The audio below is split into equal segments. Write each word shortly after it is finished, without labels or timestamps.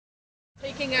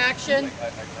taking action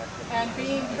and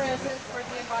being present for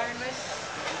the environment.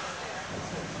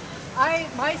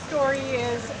 My story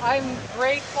is I'm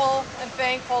grateful and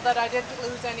thankful that I didn't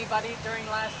lose anybody during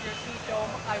last year's heat dome.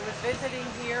 I was visiting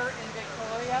here in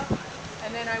Victoria,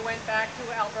 and then I went back to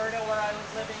Alberta where I was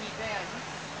living then.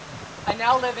 I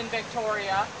now live in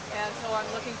Victoria, and so I'm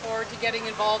looking forward to getting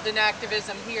involved in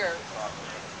activism here.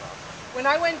 When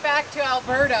I went back to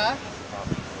Alberta,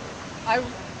 I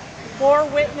bore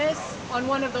witness on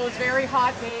one of those very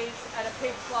hot days at a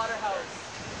pig slaughterhouse.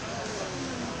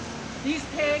 These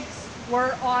pigs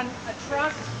were on a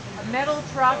truck, a metal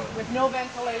truck with no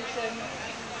ventilation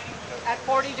at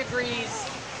 40 degrees,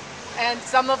 and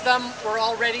some of them were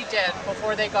already dead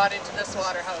before they got into the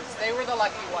slaughterhouse. They were the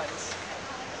lucky ones.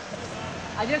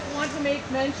 I just want to make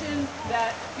mention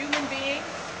that human beings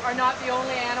are not the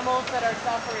only animals that are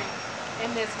suffering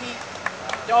in this heat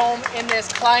dome, in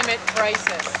this climate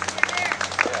crisis.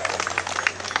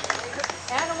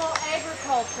 Animal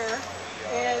agriculture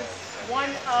is one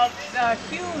of the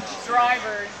huge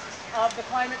drivers of the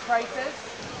climate crisis.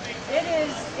 It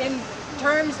is, in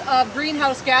terms of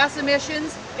greenhouse gas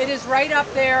emissions, it is right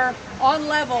up there on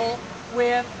level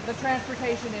with the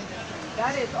transportation industry.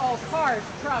 That is all cars,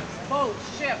 trucks,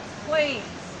 boats, ships, planes.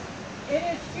 It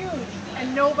is huge,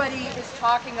 and nobody is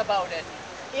talking about it.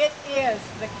 It is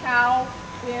the cow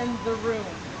in the room.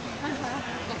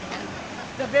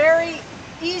 The very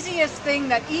easiest thing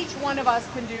that each one of us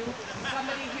can do,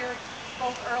 somebody here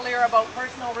spoke earlier about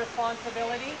personal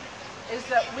responsibility, is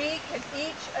that we can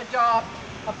each adopt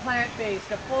a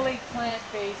plant-based, a fully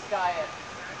plant-based diet.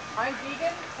 I'm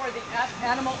vegan for the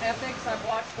animal ethics. I've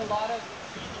watched a lot of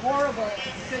horrible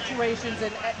situations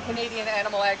in Canadian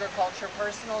animal agriculture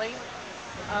personally.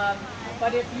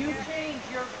 But if you change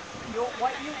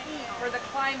what you eat for the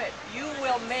climate, you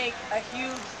will make a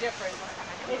huge difference.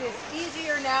 It is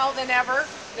easier now than ever.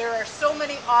 There are so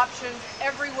many options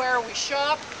everywhere we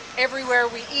shop, everywhere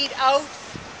we eat out.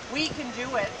 We can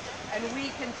do it, and we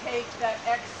can take that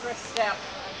extra step.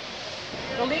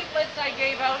 The leaflets I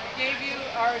gave you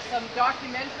are some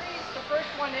documentaries. The first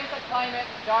one is a climate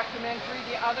documentary.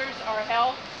 The others are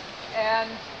health, and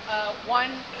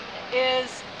one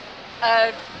is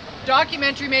a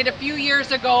documentary made a few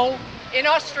years ago in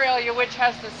Australia, which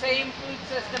has the same food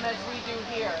system as we do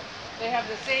here. They have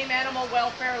the same animal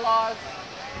welfare laws,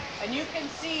 and you can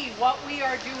see what we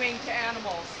are doing to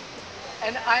animals.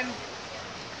 And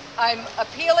I'm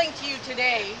appealing to you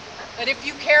today that if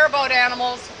you care about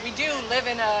animals, we do live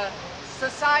in a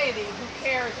society who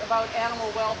cares about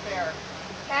animal welfare.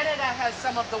 Canada has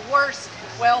some of the worst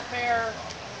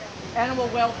animal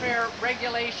welfare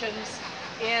regulations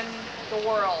in the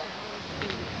world.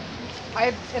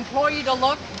 I implore you to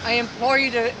look, I implore you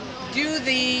to do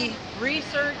the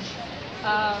research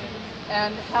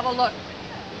and have a look.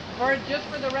 Just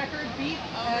for the record, beef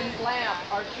and lamb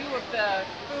are two of the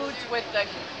foods with the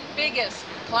biggest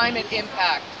climate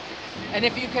impact. And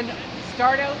if you can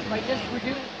start out by just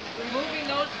removing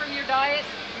those from your diet,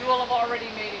 you will have already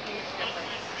made a huge difference.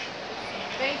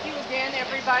 Thank you again,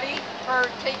 everybody, for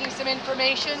taking some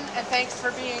information, and thanks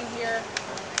for being here.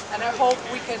 And I hope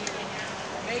we can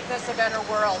make this a better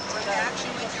world for the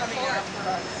actions coming after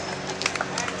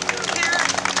us.